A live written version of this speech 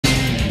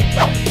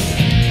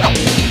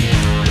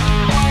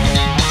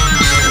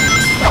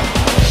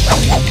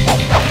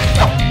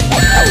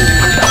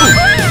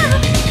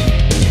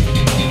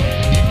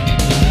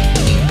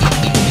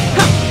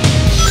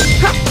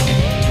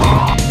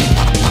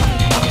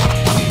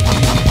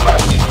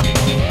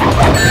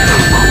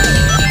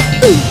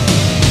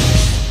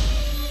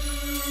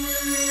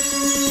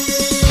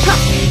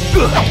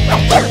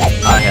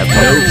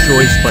no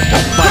choice but to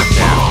fight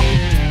now.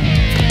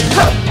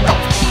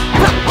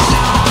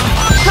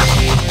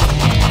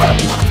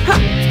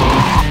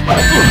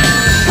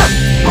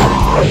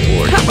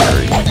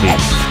 Ordinary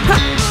thief.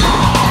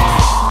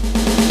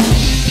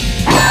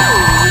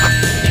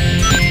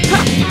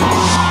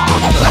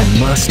 I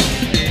must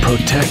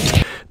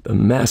protect the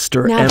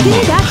Master Now Emerald. give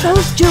me back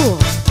those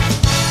jewels.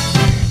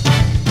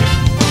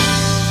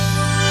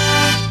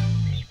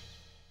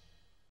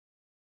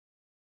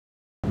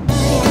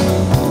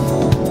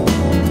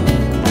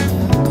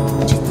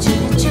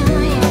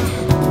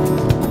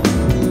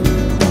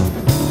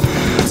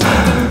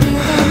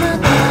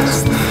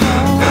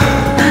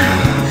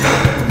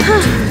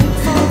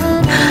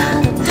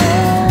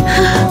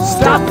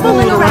 Stop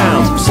fooling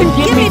around and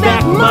give me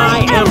back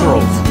my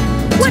emeralds!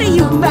 What are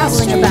you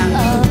babbling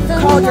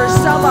about? Call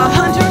yourself a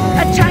hunter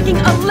attacking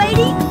a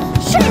lady?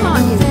 Shame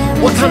on you!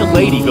 What kind of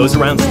lady goes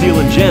around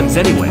stealing gems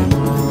anyway?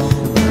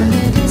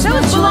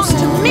 Those belong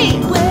to me!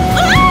 What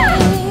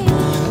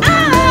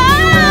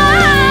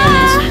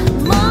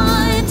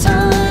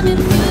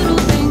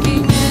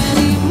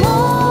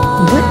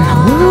in the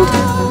world?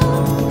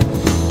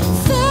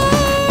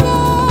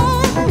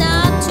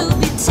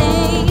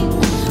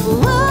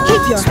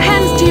 Keep your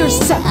hands to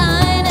yourself!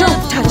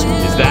 Don't touch me!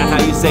 Is that how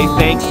you say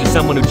thanks to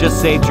someone who just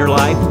saved your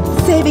life?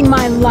 Saving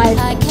my life.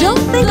 Don't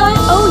think I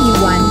owe you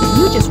one.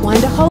 You just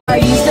wanted to hold.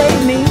 You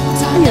saved me.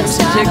 You're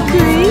such a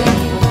creep.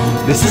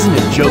 This isn't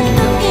a joke, you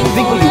know.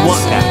 Think what you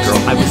want, that girl.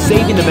 I was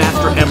saving the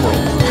Master Emerald.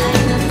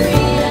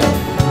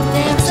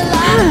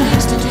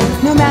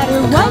 No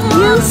matter what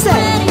you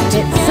say,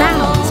 it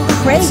sounds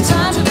crazy.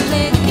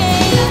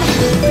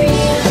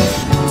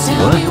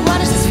 What?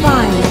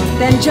 Fine,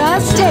 then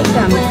just take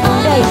them.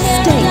 They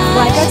stink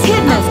like a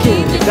kidney's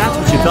key. If that's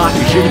what you thought,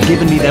 you should have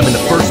given me them in the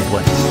first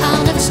place.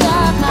 I'll never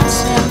stop my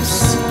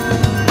steps.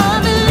 I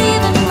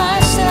believe in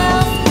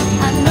myself.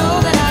 I know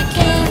that I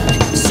can.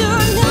 Sure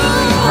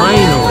enough.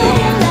 Finally.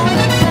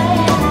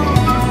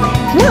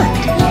 What?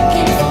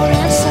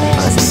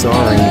 I'm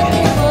sorry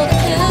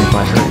if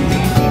I hurt you.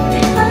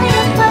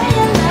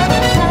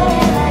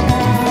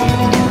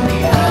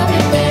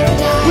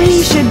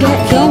 We should get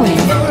going.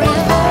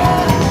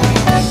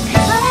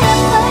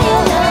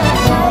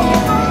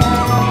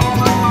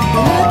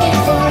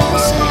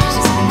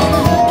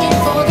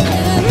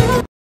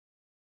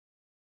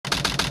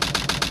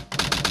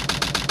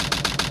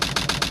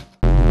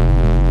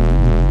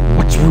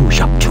 What's Rouge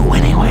up to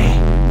anyway?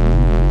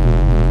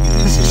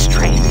 This is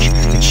strange.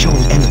 It's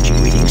showing energy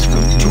readings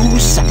from 2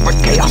 separate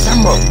Chaos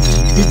Emeralds.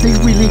 Did they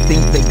really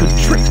think they could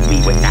trick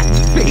me with that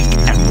fake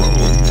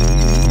emerald?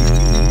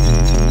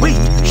 Wait,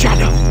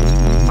 Shadow!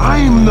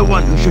 I'm the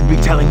one who should be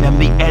telling them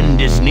the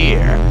end is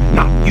near,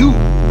 not you!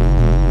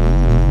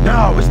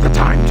 Now is the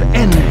time to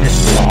end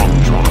this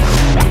long-drawn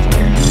battle.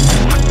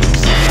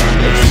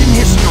 It's in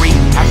history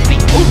as the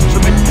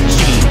ultimate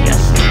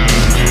genius.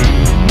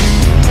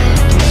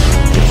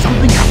 If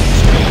something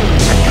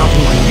happens, I'm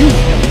counting on you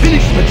to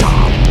finish the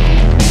job.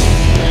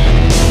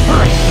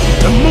 Alright,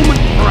 the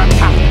moment for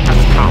attack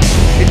has come.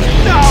 It's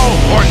now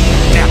or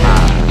never.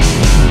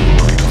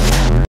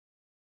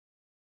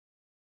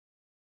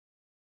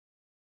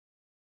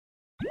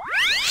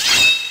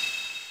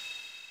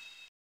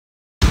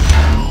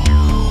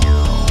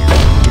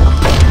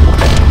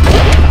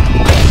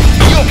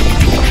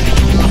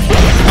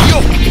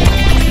 Yo!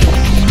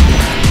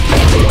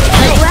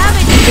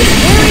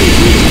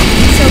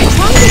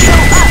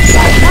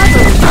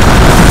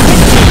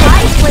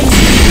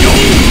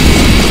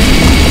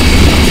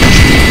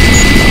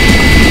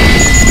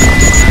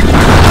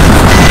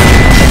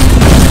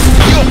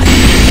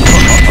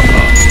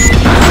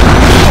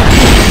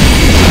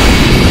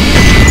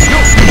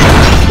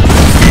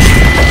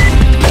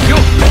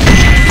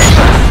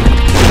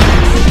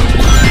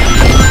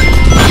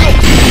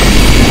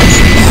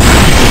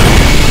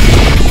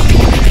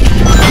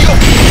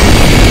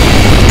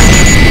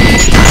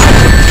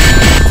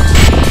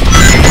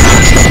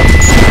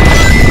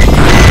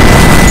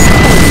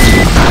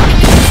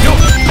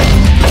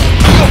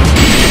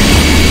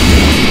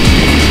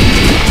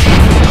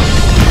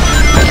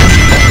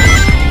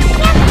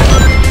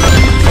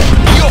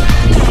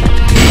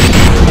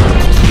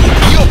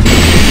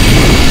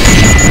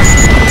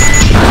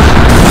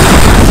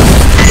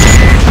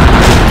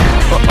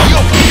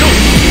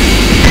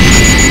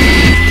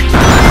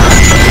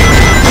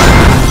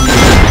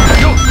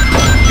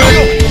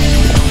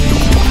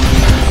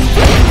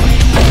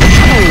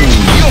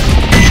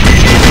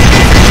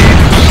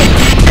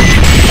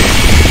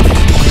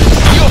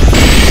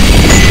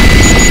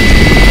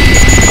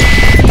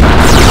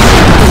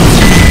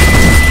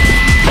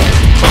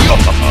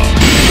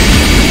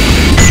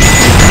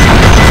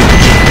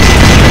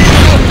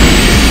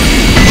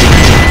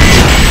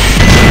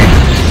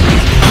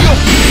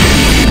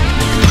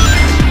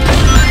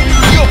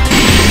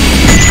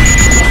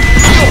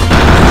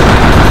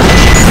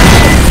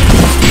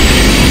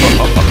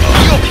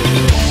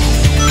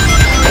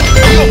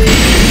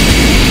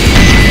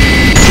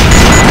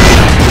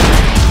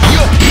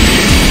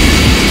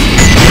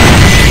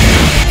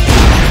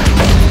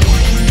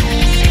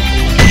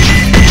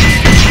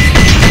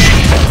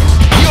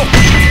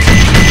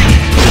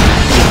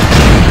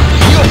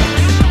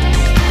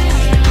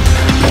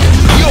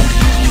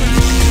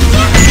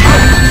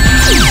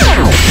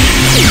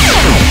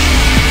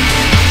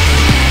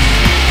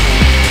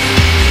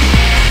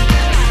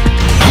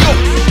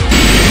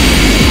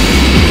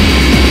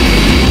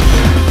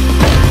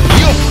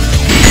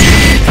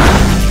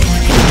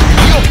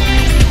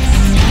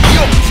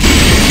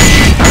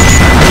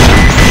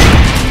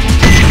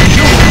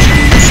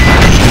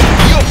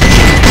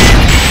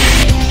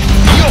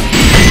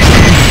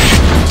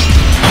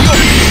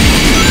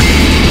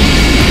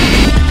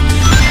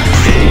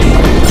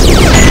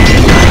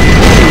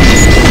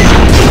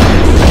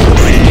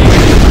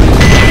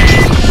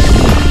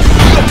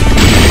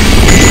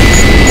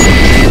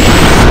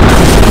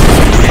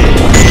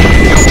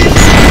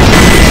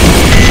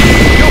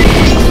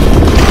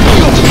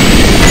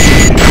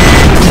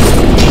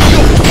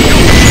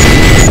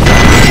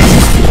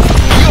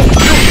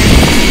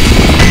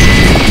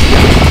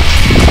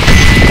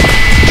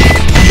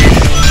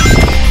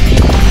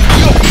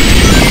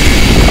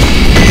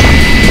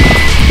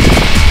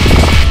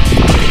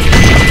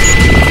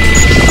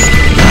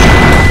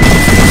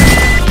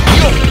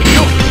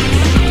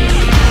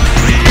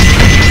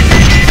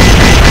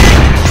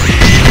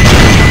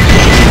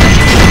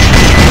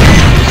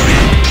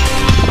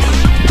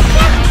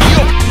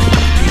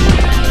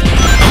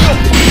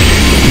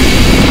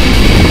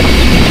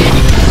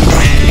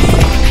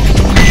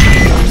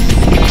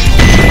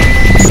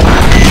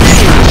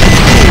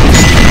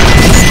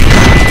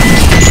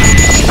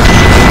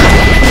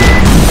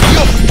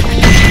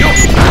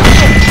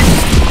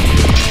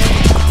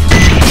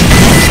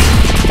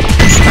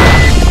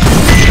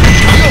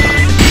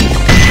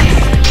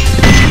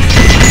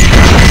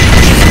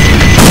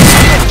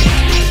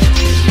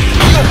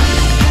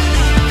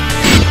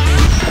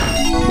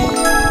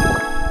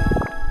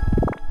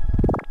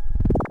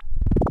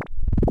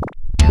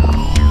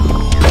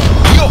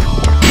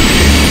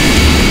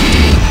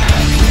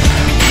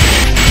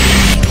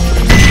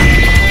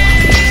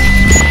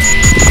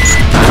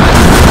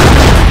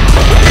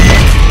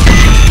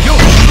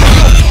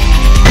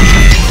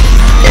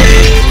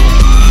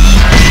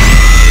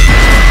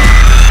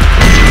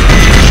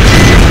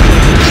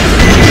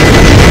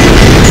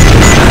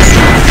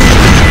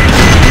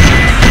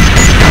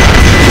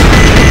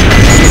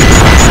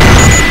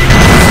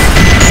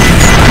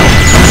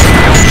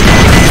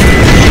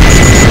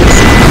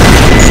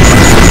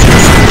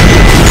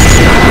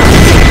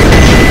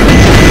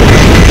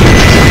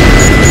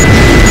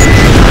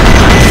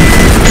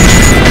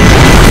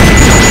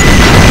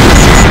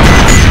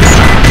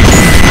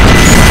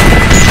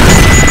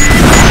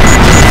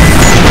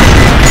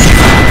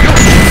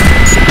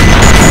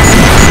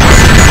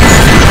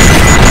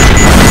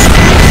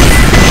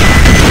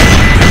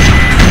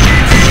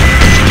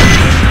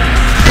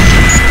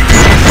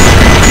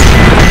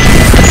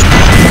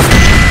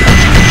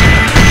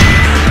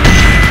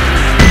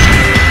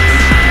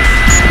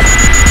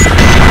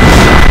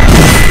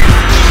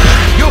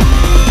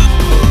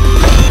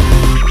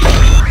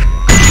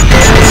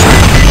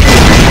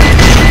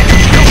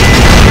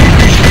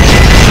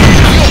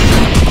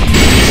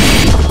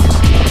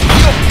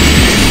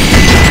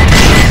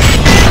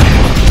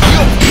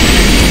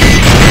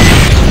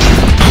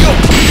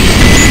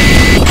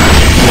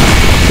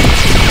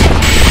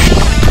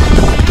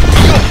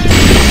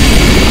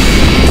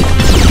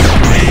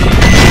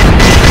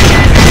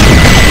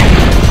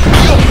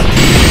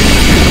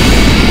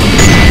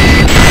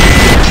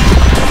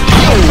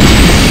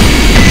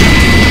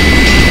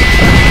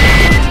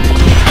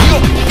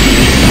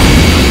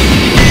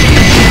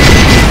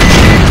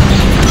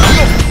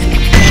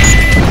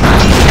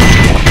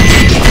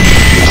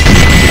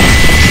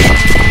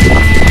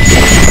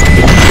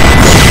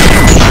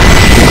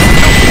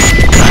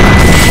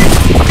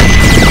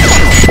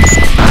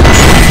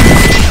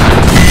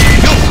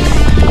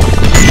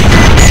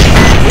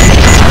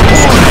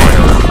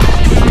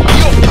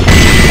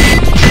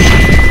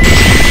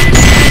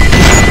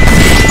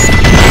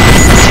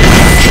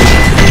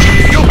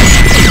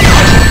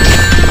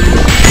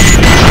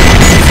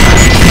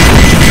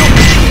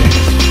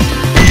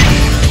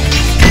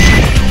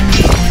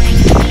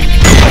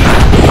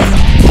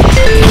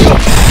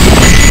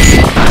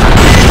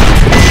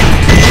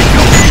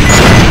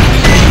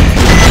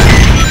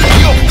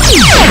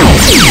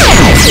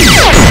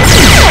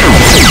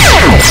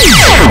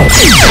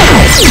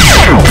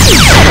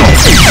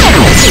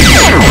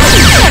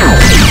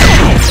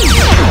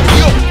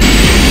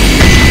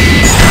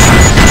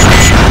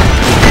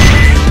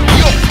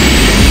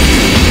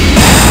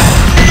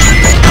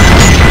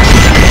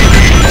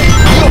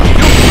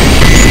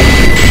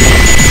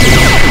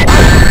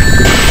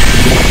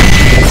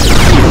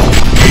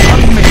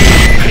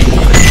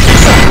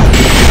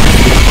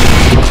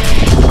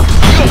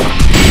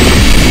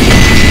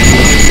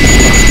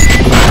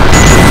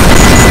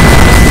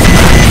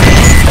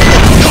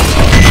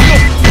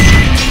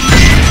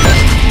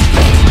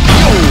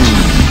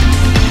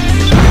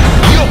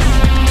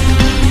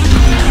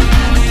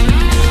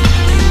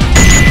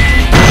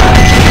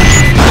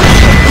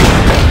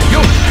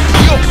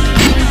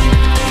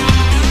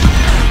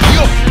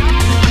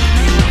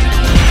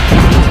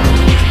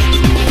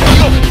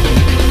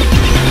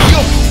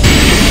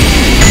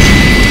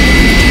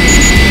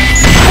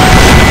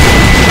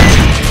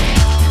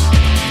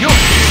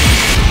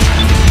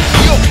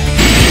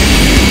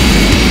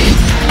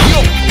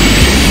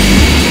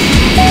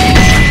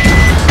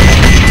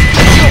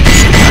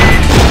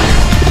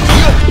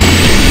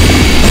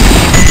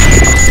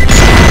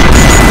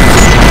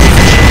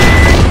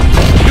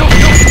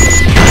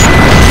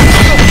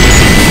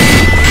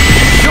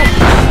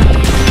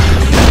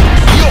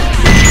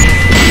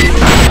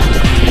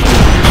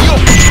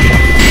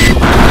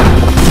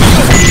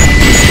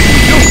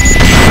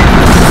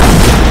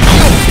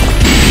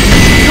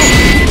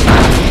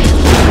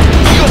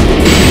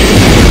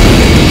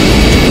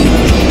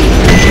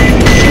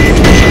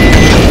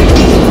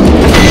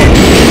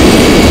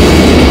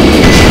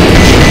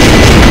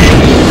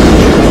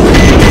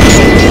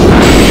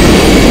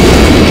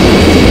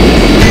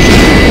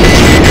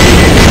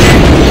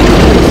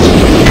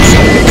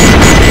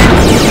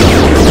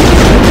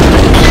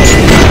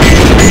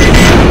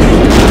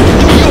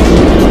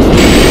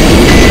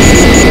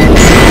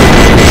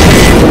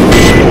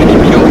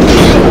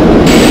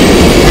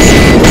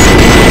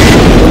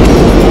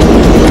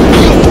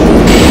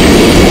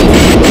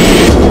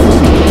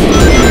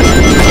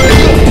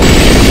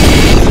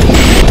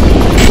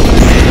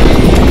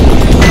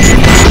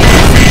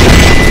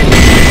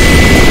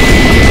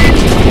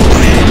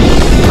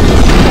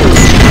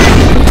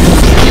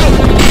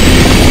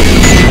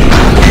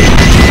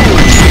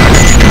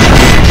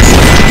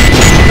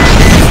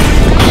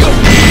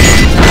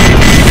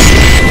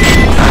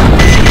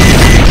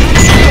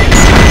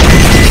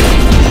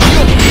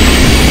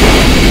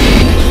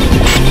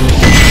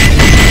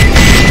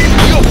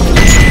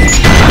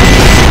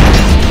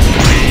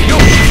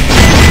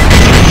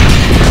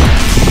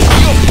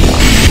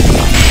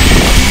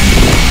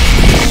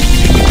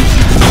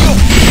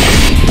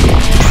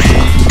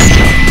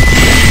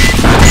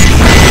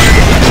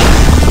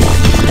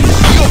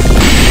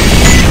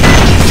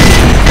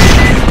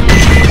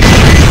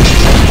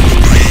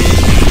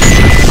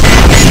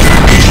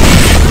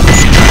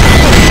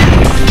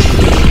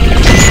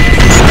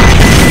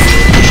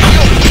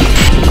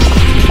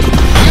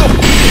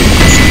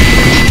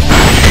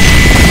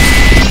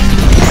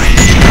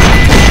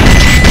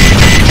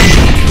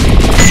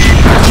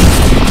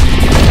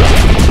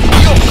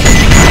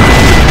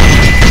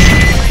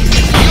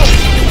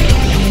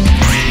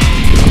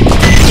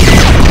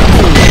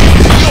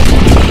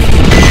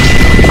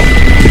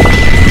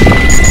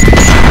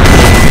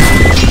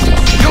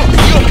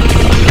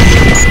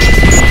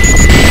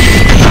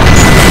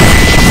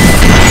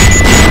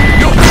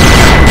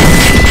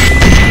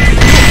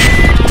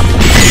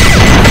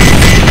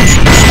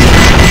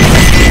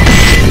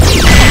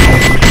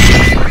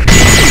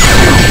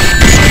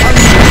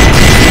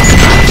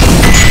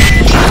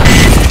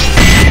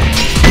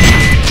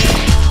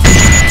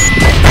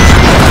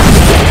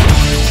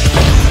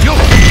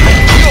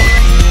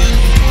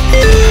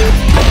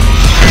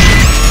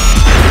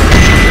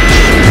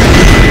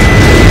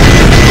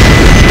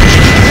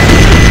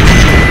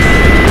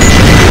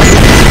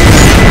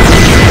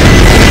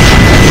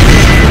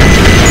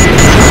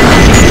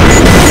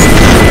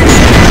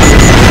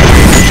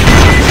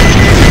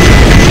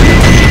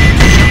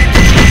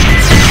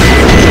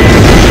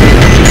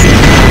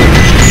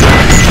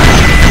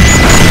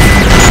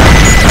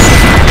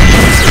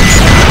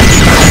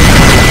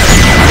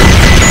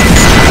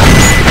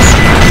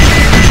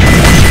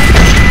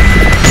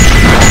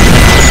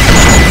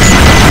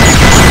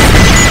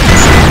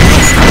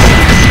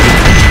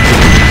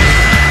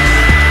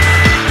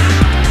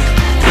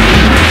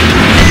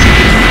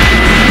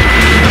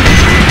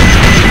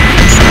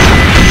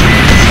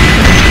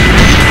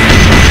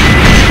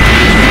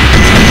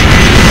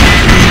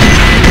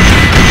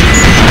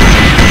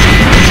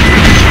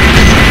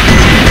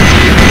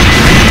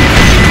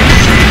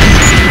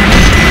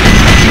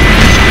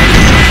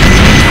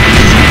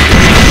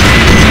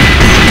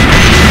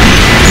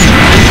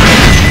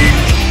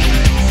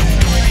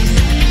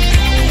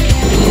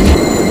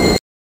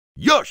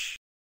 Yush!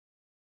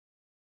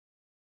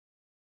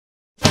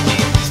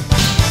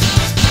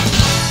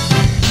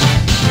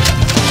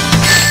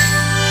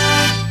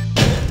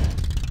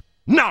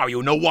 Now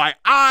you know why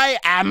I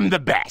am the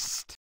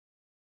best.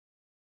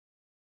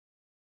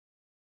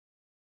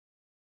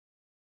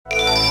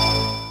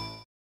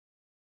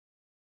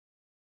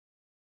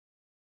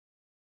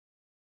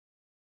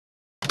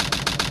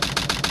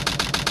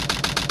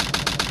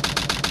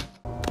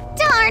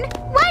 Darn!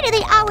 Why do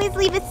they always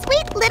leave a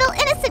sweet little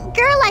innocent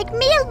girl like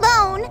me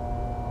alone?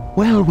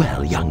 Well,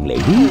 well, young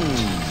lady.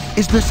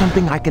 Is there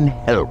something I can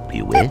help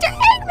you with? Dr.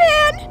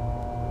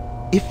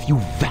 Eggman! If you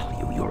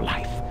value your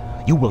life,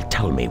 you will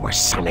tell me where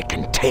Sonic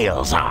and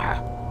Tails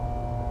are.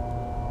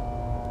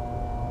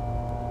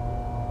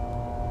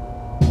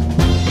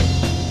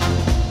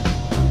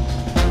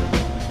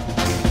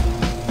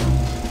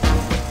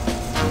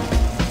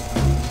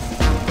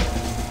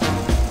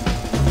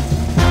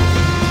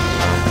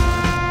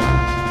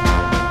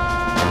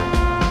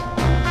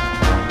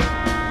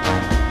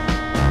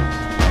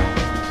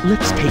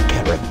 Let's take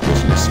care of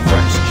business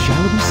first,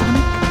 shall we,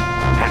 Sonic?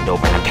 Hand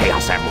over the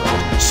Chaos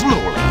Emerald, slowly,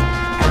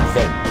 and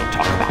then we'll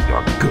talk about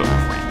your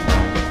girlfriend.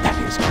 That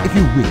is, if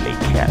you really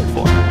care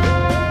for her.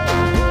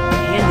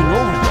 Handing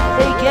over the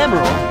fake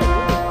emerald?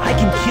 I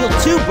can kill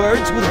 2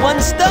 birds with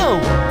 1 stone!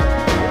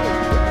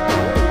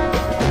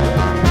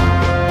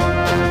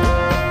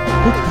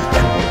 Put the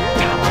emerald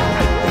down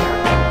right there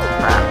and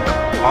back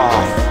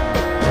off.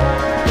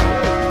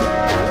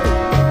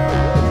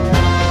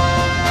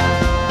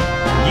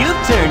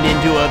 You've turned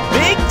into a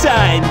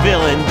big-time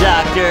villain,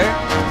 Doctor!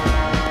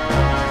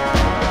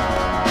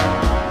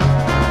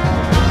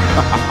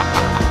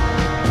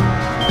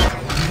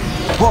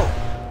 Whoa!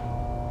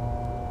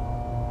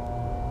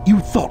 You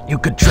thought you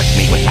could trick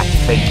me with that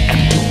fake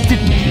emerald,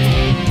 didn't you?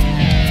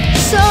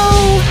 So,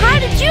 how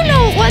did you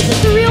know it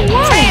wasn't the real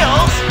one?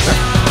 Tails!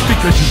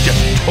 Because you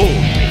just told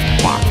me,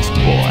 Fox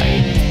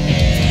Boy.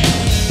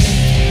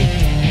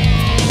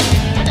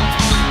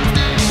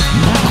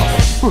 Now,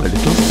 for a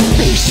little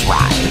space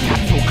ride.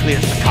 Capsule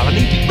clears the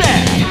colony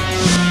bad.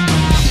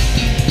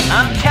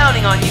 I'm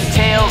counting on you,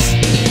 Tails.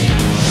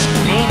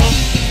 Amy,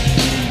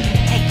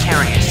 take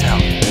care of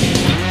yourself.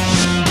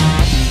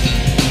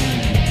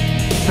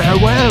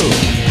 Farewell,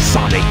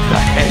 Sonic the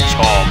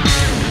Hedgehog.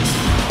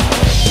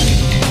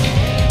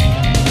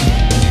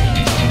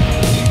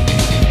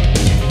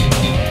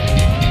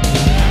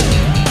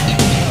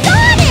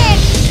 Sonic!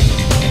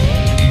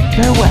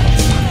 Farewell,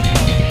 Sonic,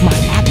 my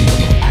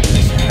admirable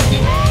adversary.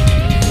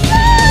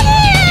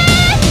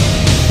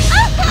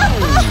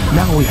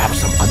 Now we have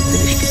some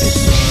unfinished business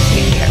to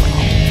take care of.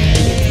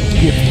 If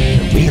you give me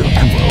the real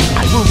emerald,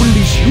 I will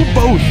release you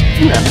both.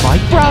 That's my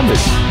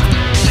promise.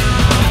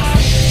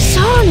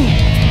 Sonic!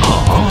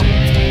 Huh?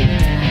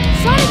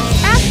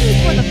 Sonic's asking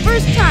for the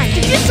first time to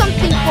do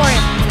something for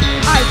him.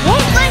 I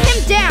won't let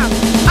him down.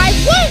 I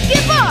won't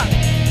give up!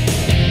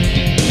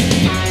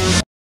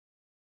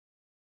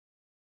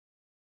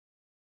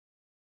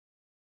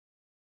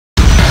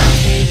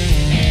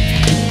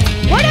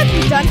 What have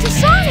you done to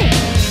Sonic?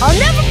 I'll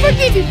never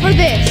forgive you for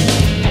this.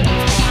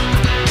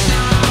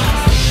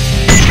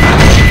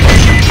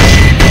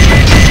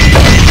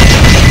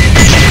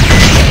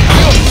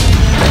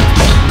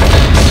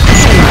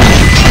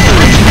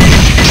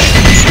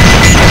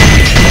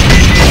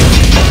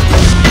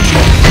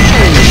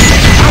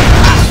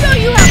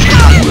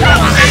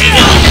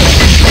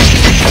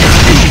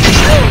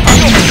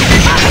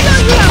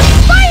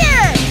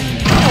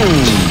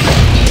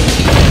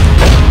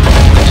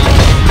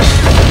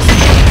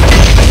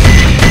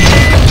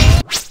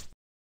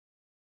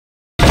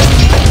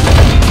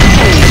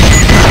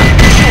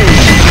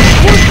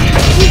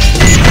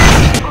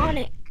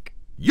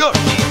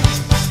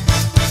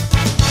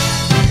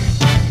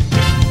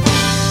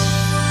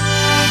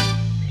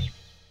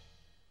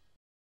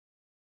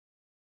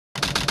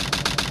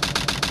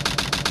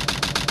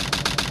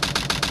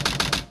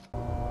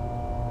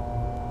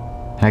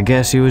 I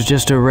guess he was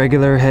just a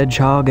regular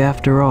hedgehog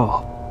after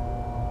all.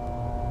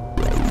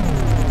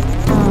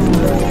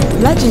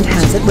 Legend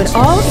has it when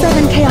all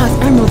 7 Chaos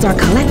Emeralds are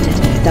collected,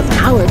 the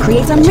power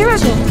creates a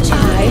miracle.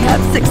 I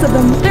have 6 of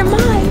them. They're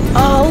mine.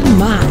 All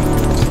mine.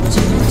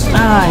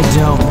 I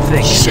don't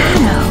think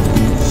Shadow.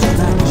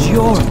 that was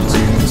your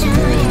plan.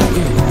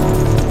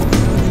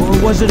 Or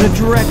was it a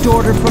direct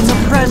order from the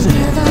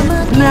president?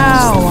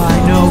 Now I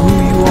know who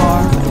you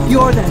are.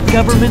 You're that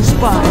government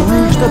spy,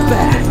 Rouge the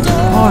Bat,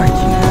 aren't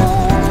you?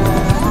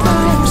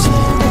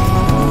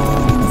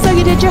 So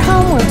you did your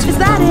homework, is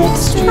that it?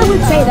 I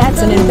would say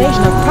that's an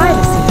invasion of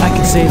privacy. I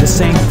could say the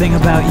same thing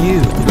about you.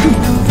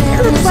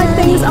 It looks like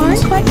things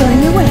aren't quite going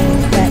your way,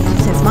 but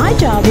since my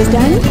job was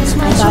done,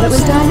 I thought it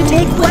was time to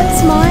take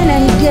what's mine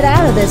and get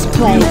out of this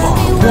place.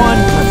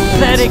 One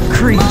pathetic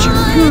creature.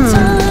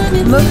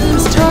 Look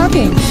who's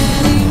talking.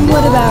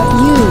 What about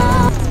you?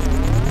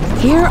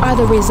 Here are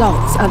the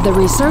results of the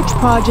research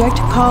project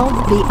called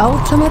the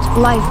Ultimate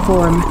Life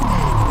Form.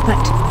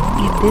 But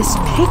if this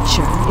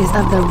picture is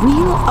of the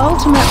real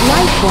ultimate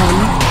life form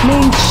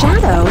named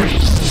Shadow,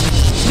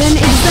 Then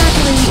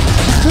exactly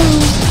who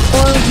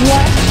or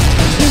what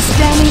is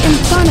standing in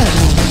front of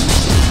me?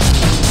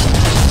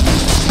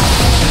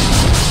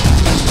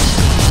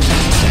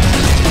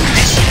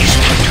 This is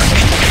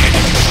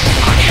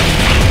I have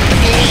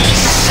all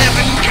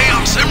 7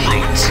 Chaos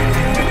Emeralds.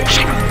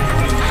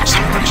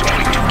 Someone's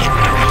trying to get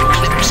my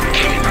Eclipse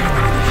cannon.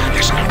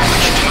 There's not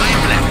much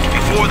time left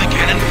before the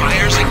cannon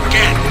fires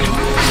again.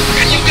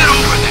 Can you get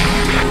over there?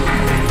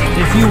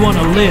 If you want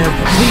to live,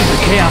 leave the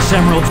Chaos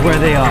Emeralds where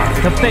they are.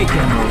 The fake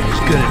emerald is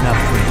good enough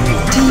for you.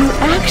 Do you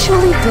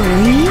actually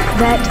believe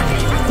that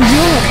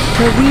you're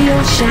the real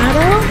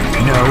Shadow?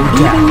 No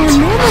Even doubt. your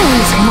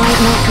memories might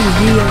not be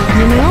real,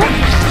 you know?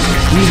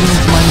 Even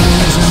if my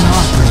memories are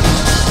not real,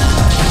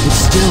 it's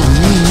still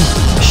me,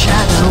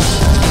 Shadow.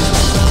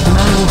 And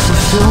I will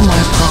fulfill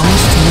my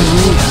promise to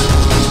Maria.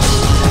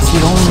 That's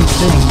the only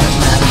thing that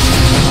matters to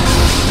me now.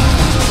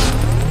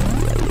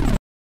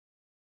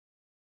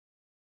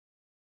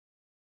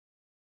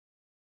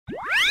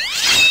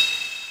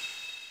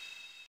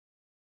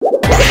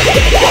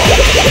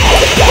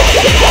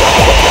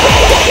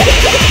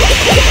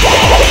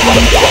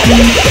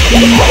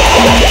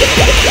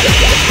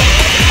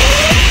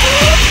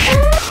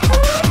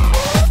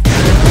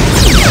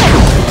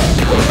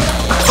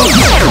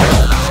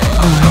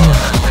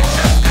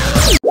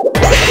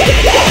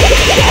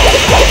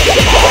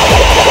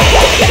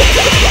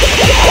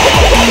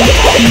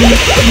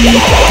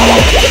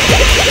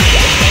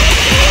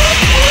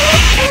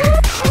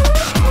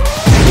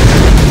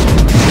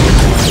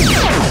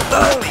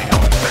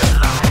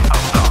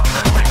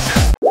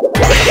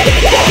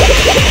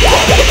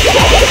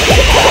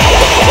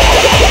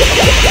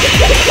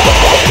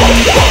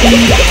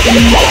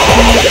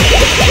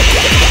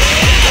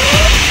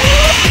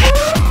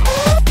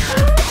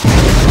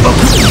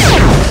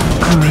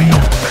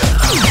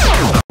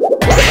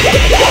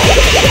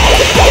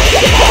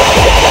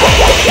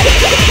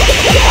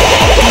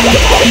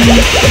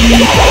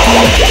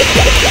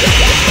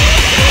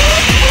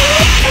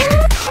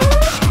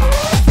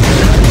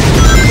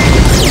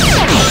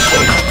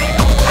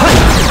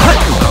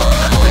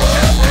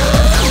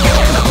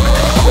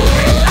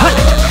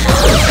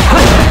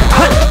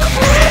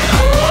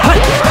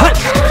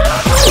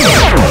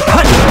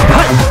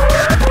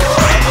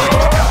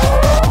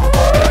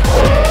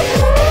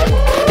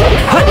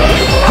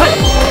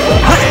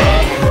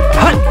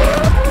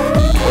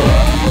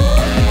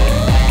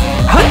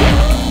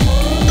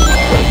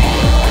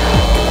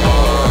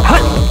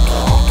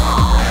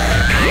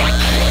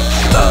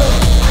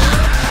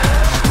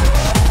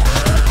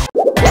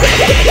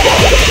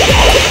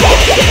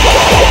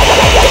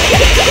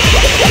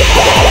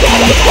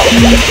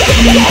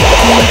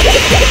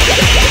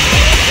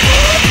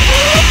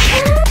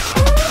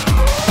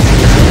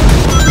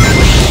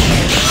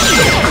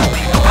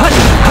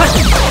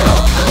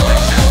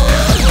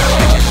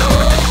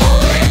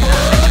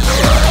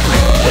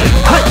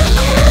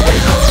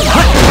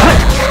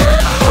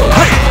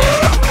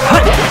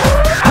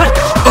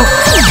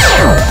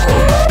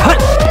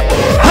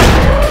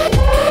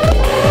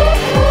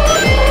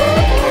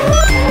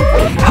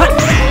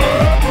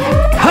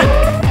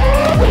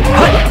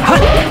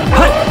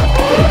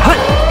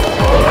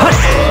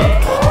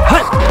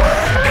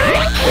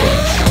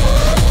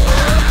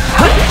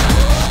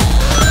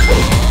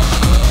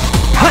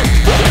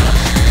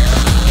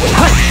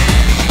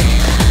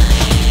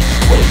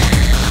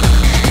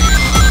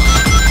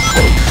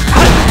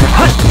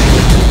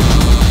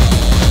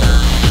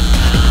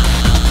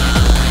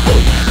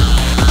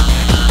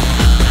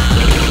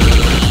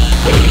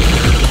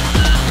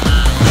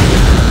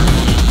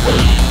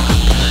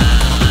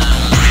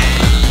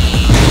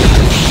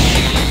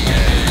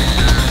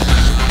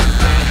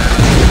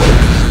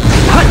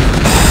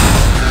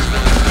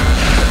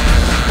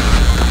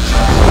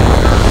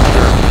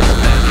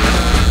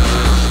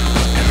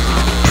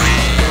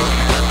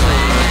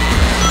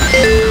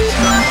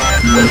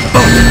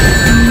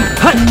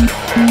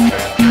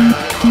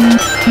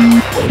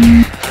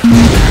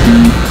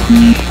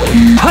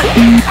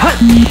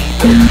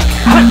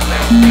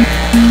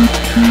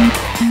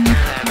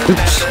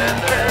 Oops.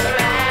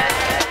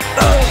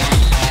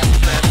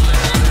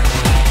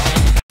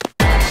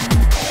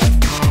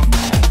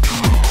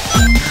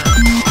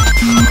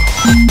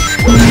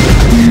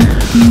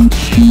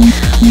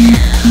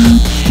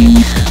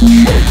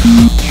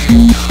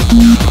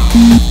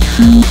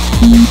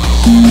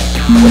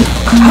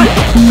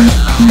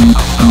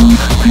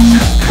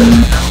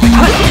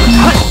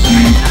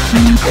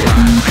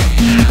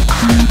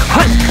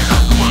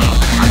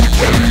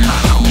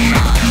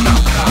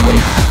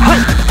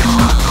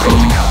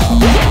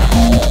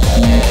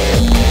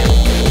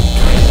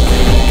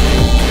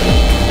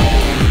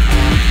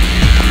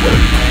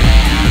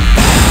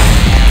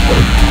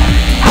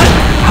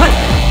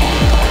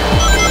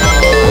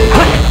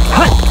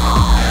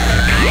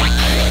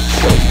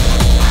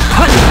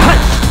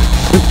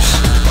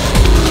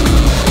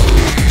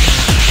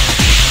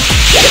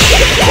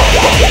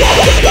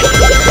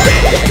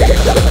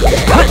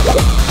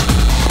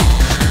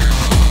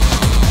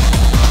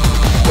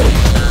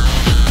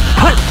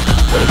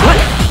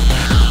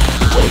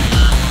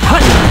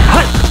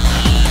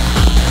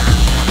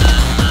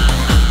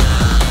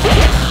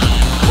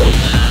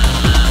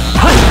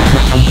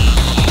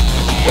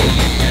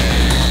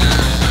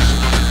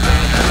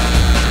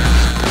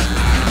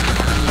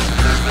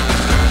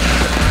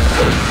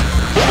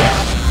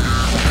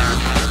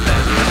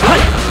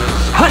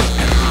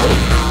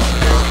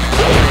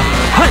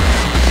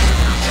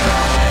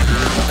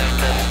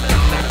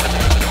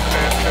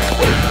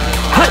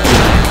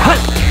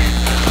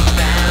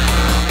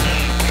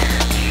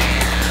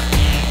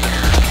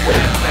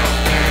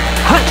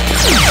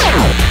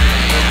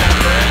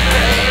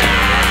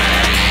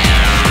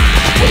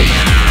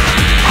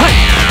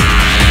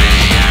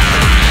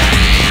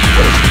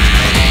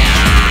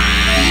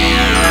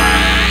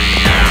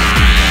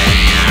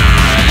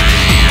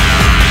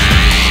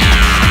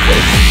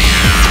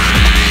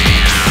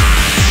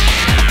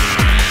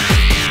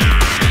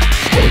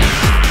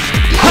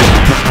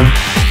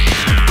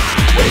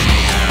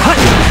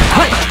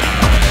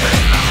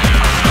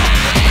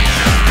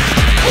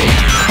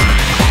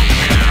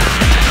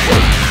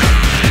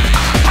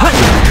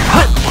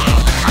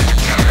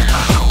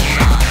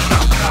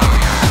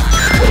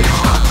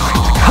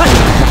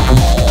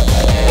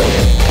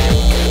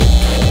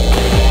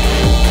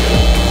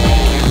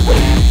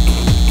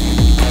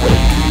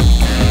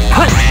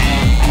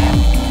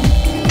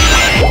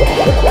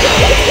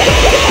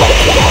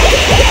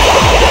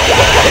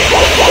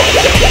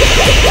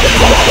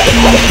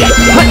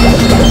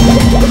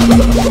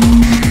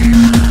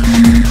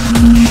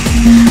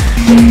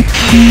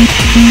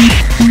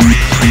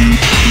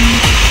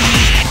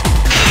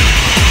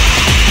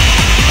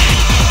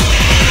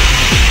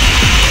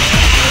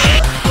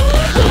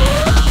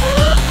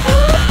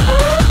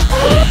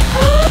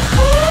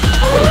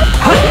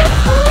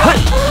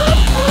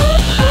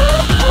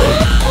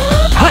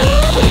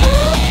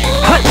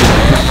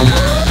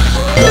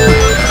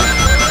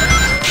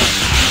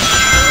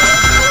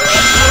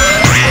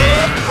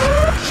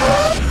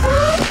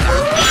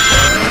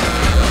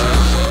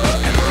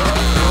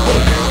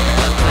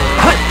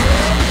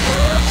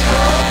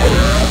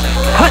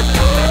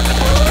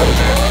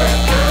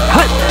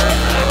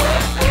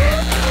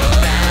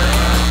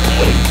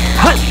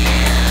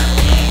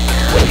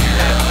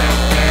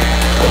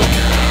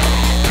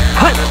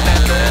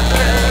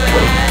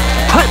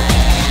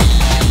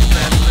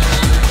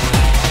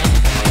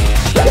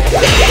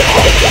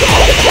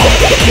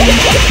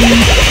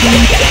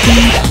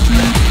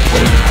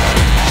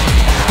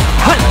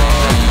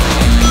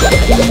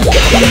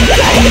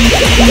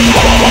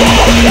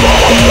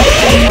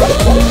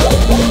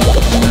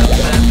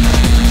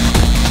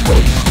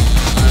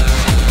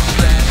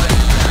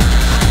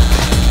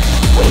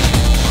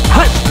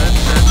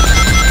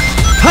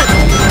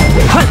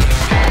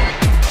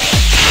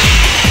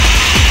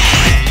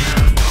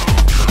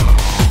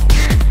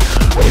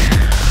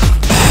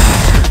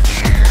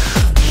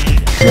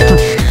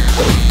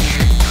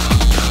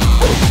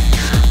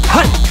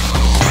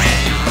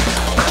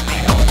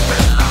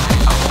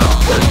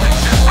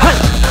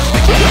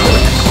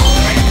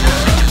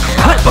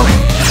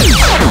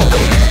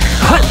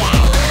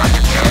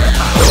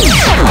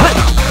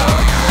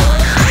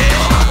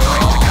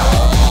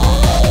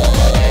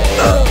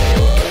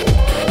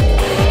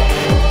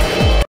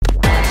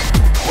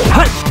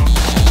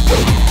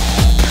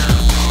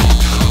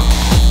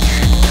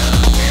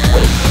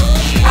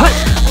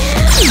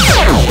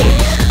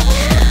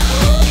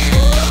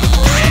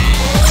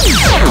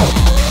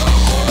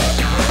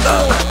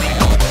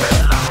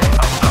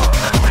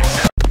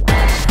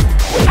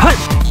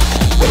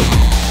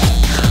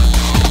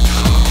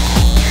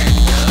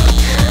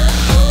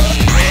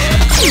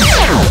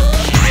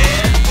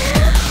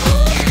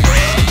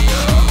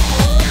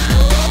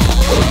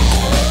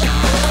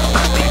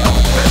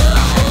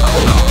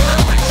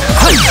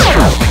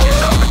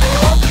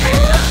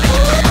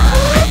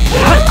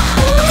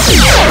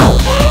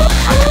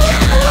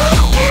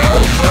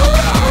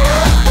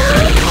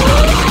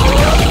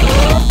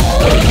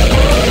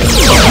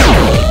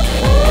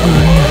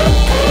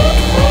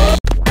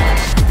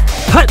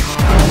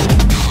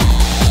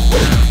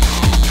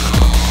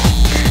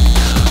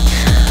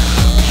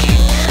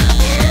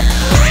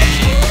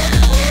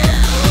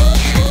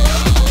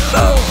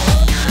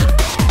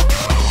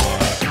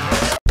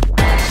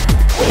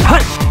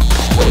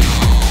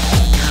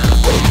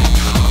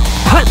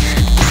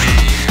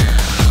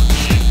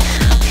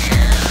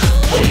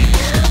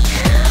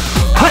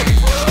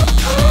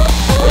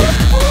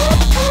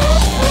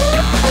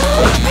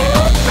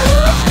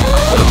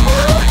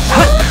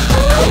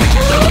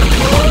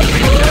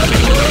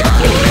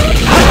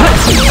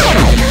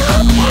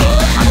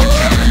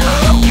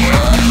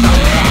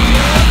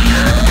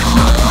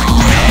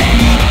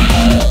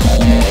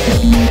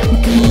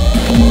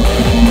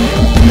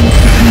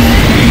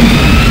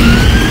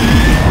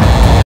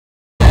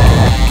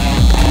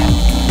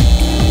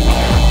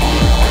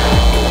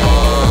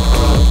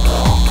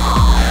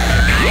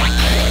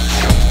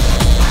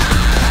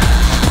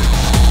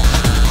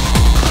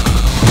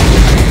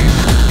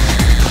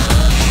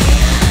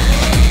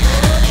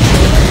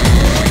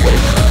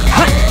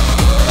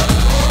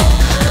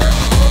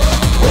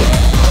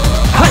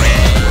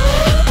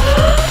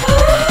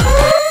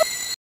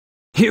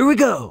 Here we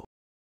go!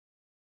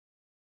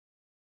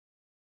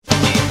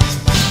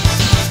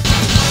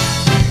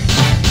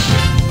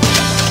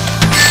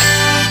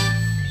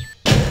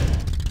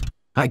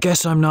 I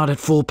guess I'm not at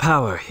full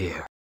power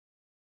here.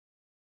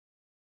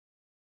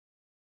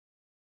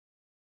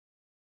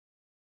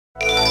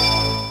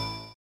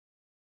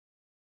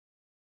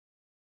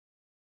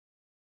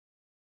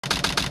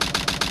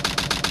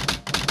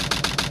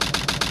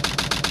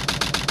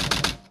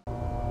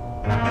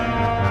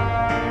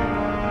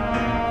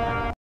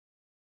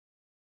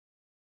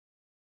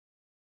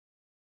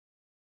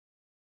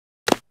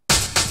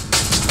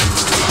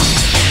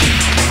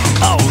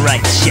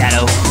 Alright,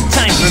 Shadow.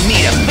 Time for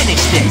me to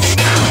finish this.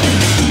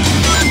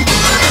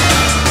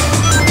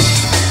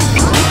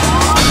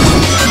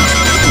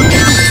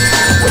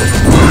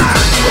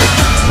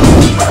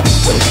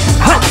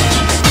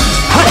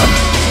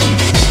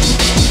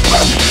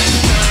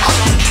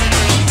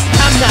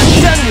 I'm not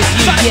done with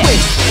you yet.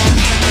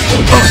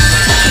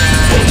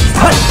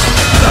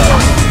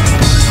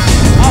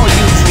 I'll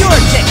use your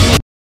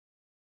technique.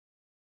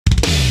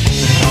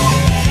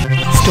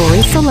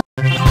 Story select.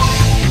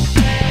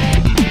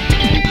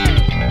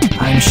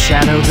 I'm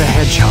Shadow the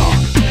Hedgehog,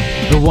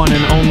 the one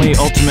and only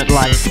ultimate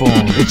life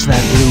form. It's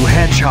that blue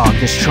hedgehog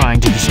that's trying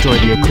to destroy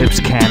the Eclipse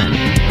cannon.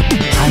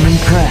 I'm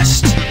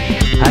impressed.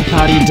 I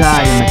thought he'd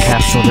die in the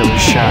capsule that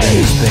was shot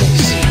into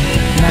space.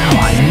 Now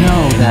I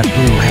know That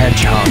blue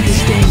hedgehog is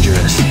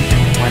dangerous.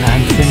 When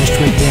I'm finished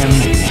with him,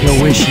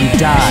 he'll wish he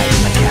died in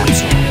the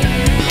capsule.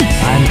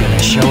 I'm gonna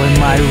show him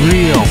my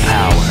real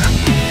power.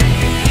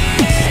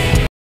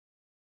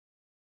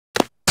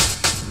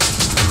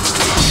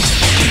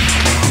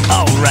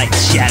 Alright,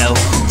 Shadow.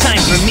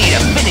 Time for me to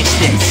finish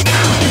this.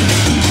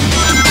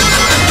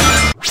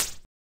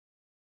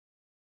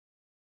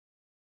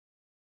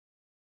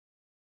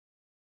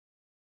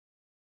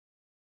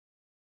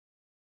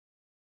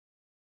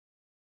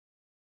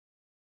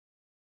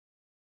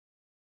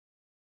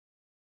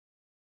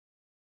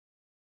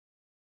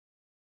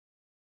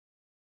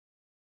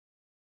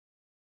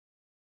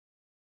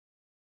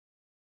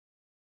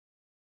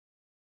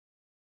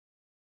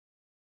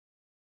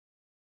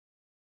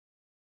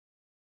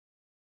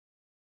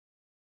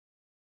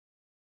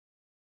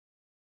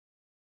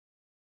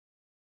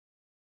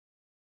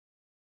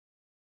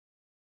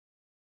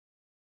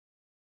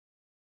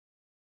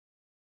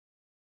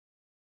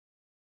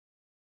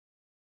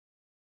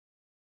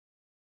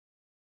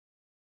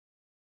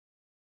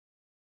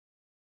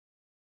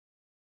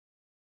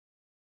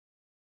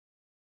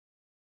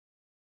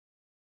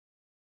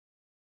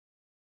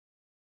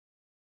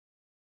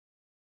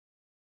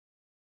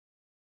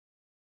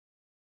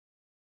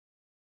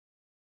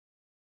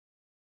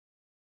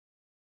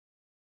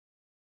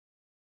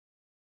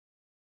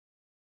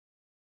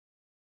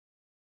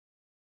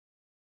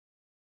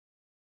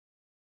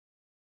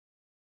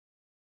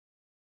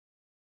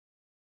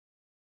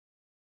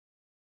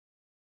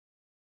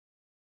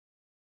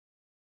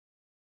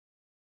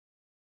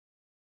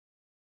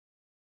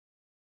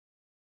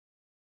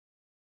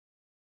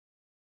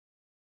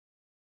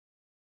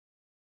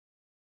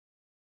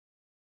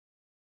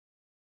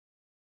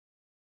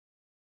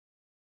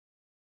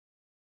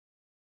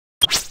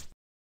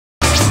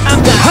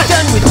 I'm not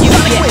done with you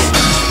yet.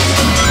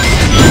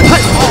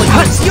 I'll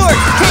use your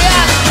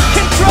chaos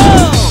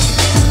control.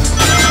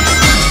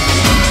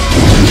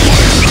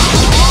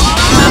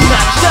 I'm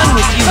not done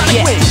with you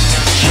yet.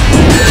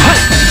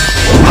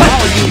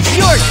 I'll use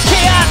your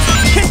chaos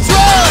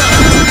control.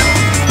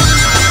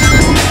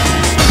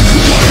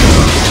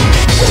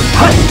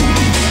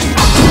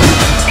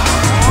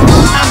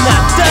 I'm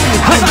not done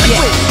with you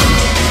yet.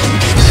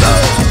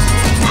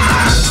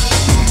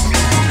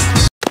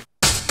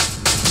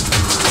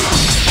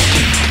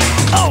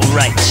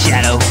 Alright,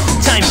 Shadow.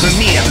 Time for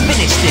me to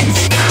finish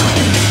this.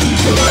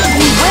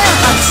 Beware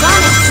of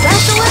Sonic's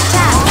special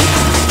attack.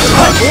 To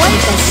avoid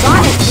the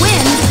Sonic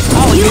wind,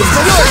 use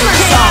the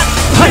somersault.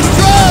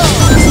 Control!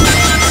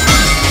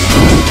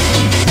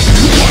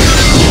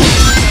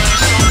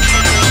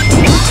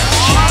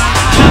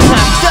 I'm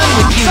not done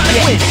with you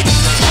yet.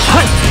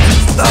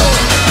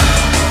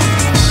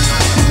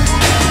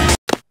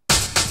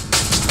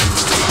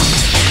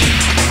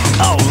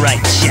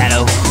 Alright,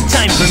 Shadow.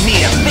 Time for me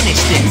to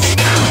finish this.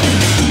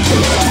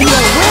 Be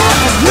aware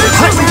of your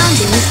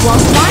surroundings while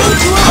trying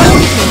to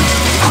avoid them.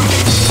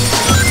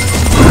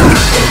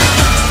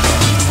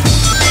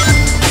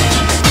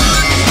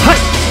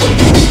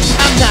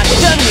 I'm not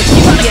done with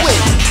you yet.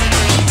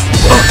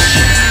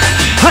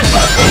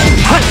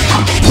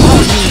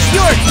 I'll use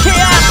your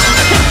chaos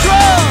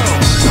control.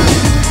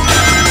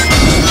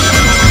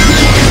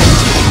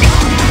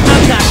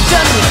 I'm not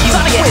done with you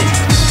yet.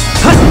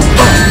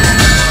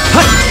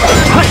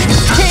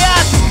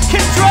 Chaos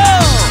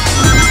control.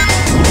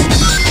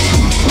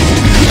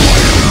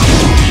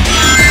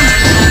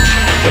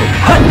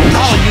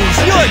 I'll use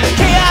your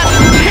chaos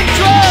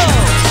control.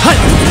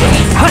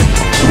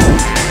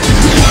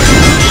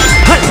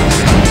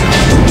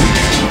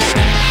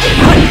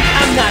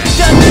 I'm not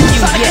done with you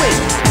yet.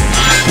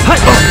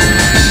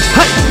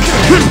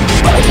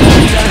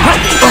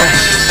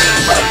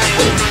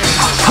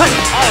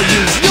 I'll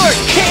use your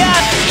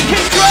chaos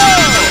control.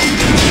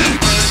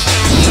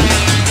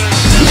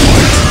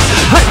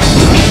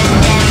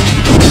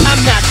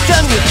 I'm not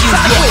done with you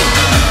yet.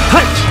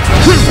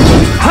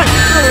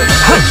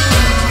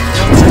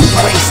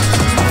 Waste.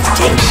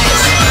 Take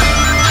this.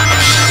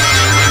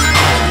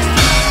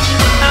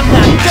 I'm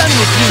not done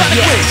with you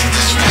yet.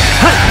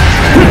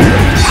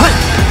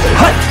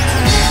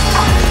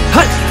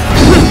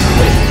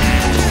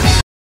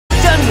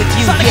 Done with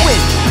you yet.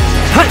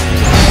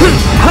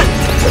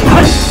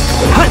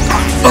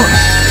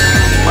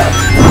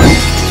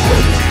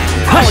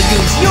 I'll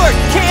use your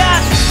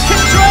chaos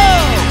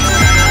control.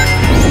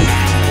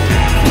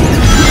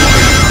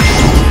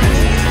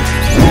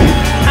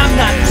 I'm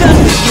not done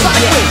with you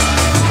yet.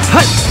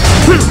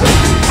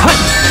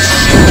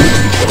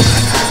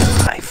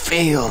 I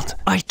failed.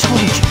 I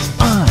told you,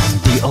 I'm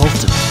the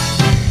ultimate.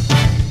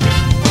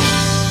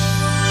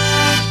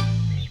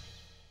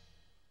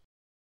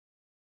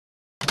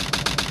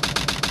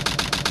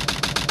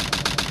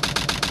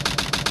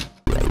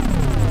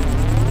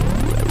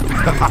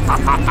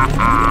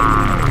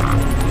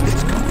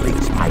 This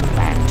completes my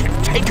plan to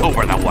take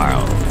over the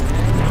world.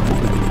 Now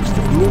begins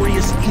the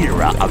glorious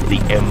era of the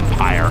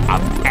Empire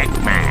of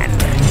Eggman.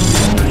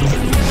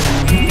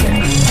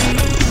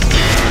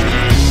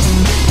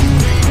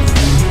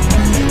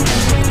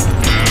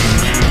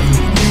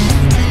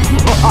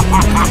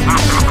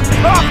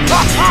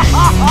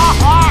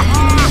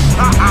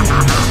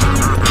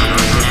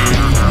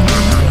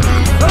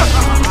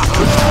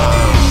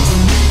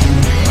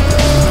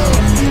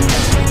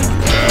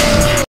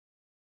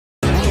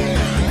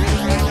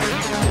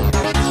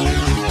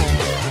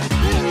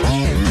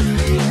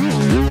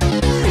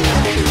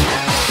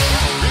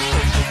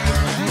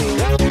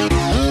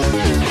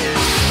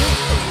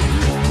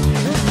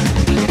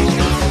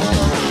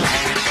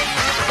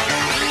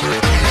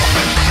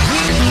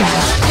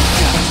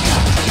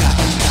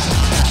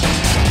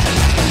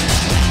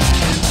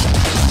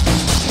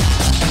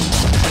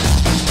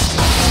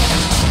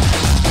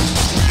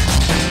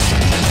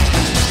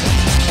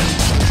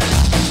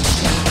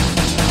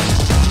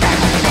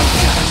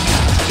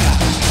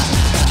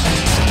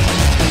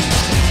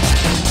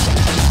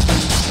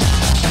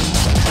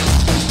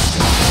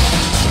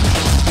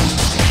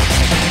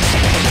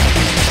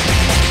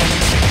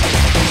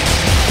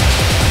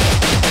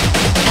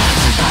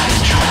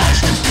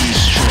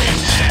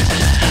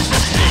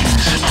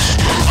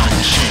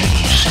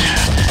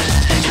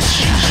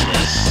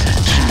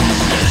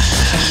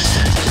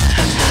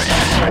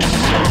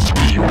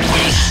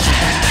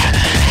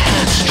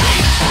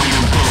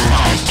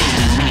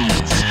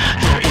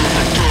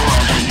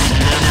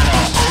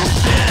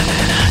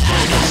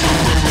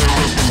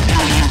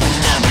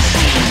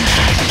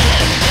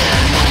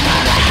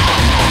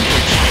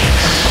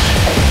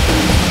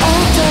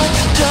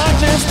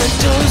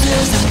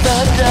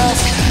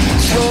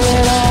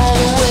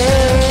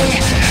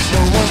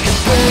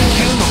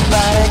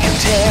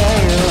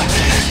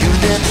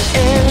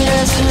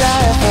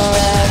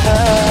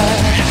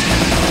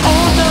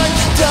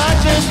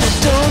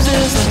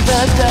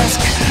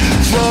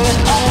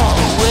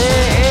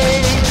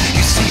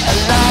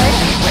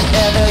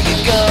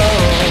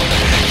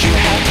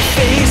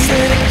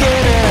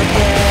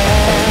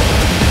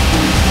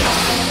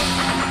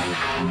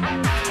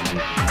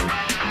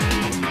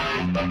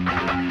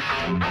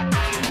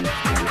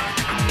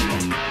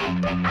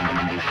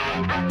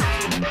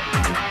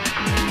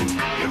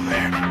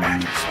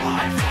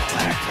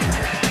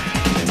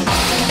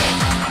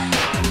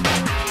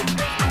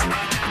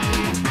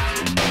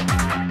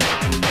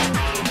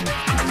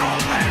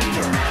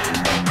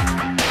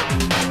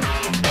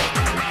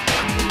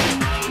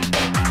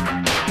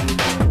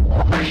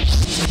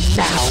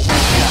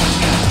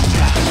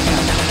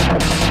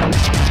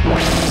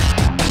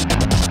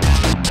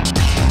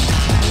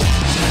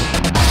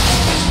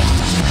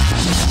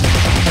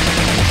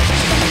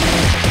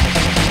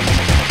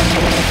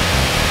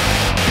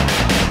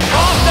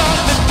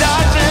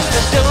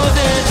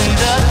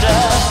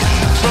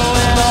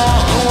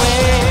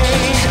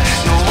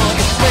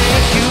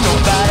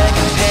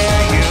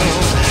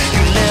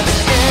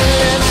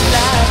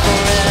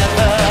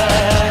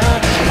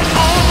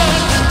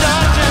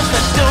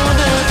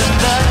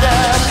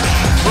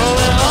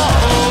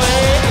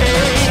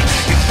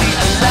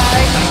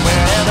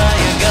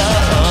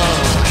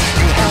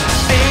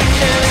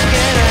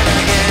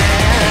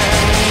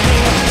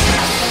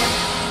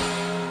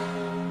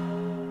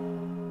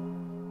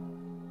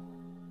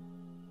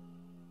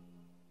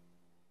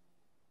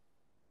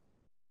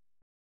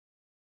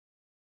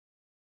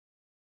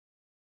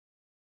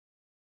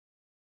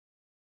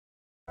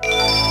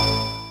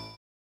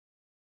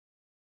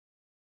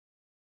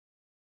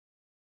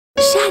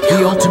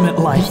 The ultimate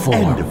life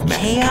form.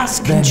 Chaos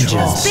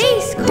Control.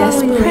 Space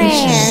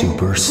Desperation.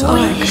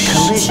 Supersonic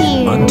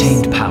Collision.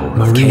 untamed power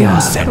of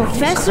chaos and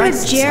Professor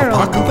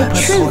Gerald,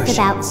 the truth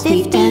about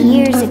 50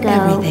 years ago.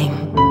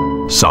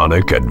 Everything.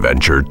 Sonic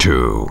Adventure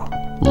 2.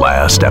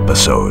 Last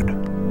episode.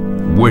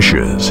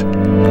 Wishes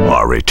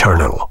are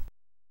eternal.